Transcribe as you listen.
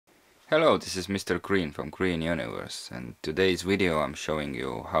Hello, this is Mr. Green from Green Universe, and today's video I'm showing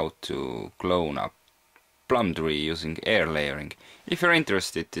you how to clone a plum tree using air layering. If you're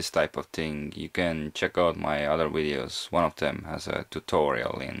interested in this type of thing, you can check out my other videos. One of them has a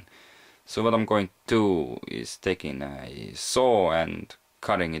tutorial in. So what I'm going to do is taking a saw and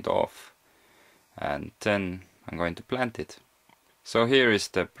cutting it off, and then I'm going to plant it. So here is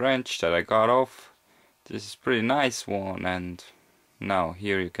the branch that I got off. This is a pretty nice one, and now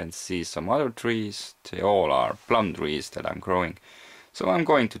here you can see some other trees. They all are plum trees that I'm growing. So I'm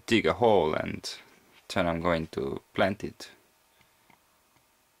going to dig a hole and then I'm going to plant it.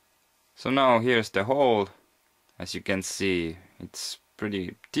 So now here's the hole. As you can see, it's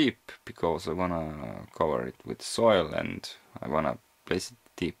pretty deep because I wanna cover it with soil and I wanna place it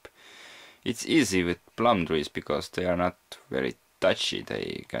deep. It's easy with plum trees because they are not very touchy,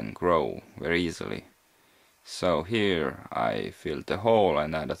 they can grow very easily. So here I filled the hole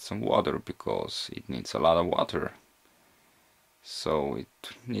and added some water because it needs a lot of water. So it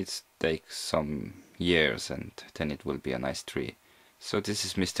needs to take some years and then it will be a nice tree. So this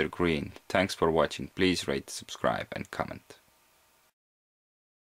is Mr. Green. Thanks for watching. Please rate, subscribe and comment.